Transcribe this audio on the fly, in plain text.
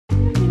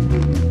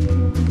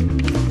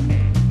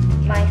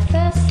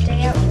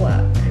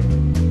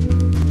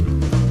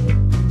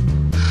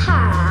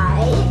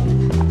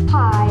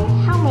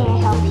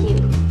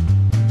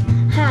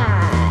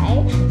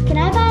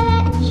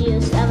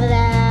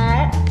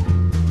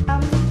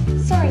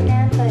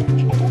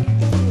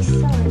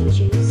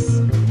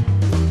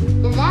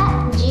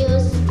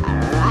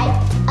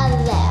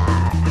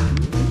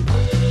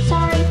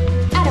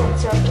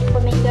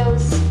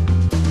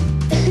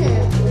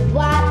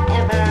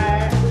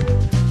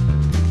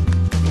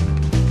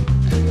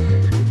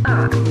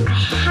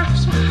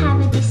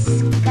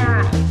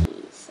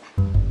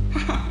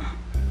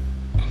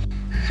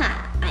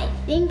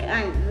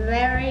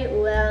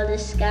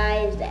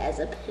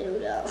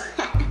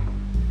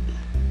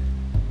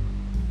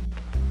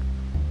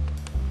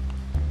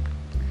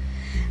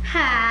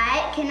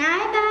Hi, can I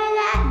buy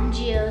that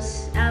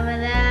juice over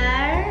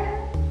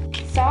there?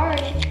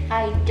 Sorry,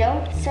 I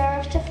don't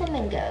serve to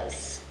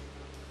flamingos.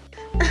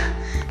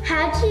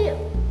 How'd you...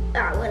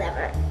 Oh,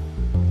 whatever.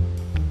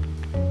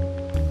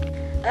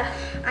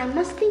 I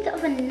must think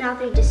of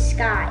another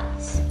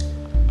disguise.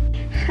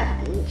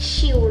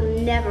 She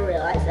will never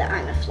realize that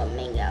I'm a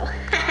flamingo.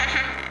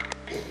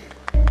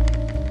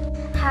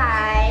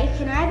 Hi,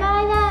 can I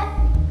buy that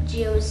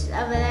juice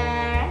over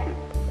there?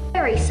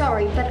 Very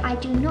sorry, but I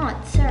do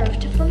not serve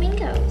to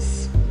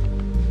flamingos.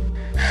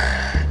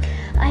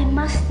 I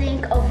must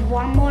think of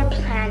one more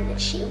plan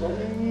that she will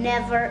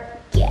never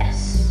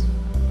guess.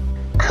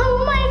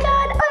 Oh my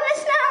god, I'm a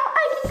snail!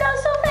 I can go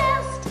so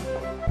fast!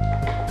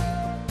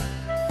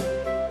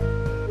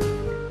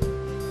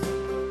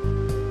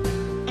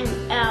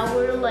 An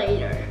hour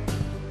later.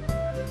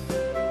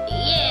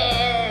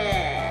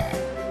 Yeah!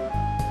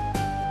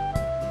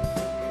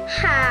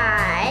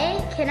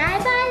 Hi, can I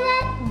buy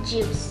that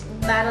juice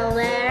bottle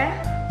there?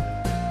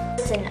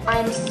 Listen,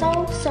 I'm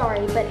so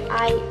sorry, but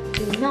I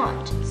do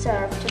not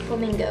serve to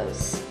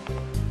flamingos.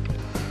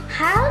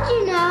 How do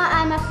you know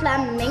I'm a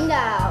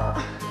flamingo?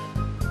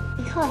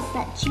 Because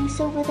that juice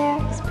over there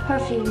is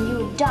perfume.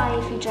 You would die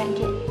if you drank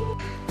it.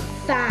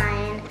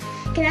 Fine.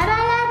 Can I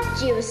buy that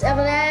juice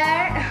over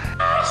there?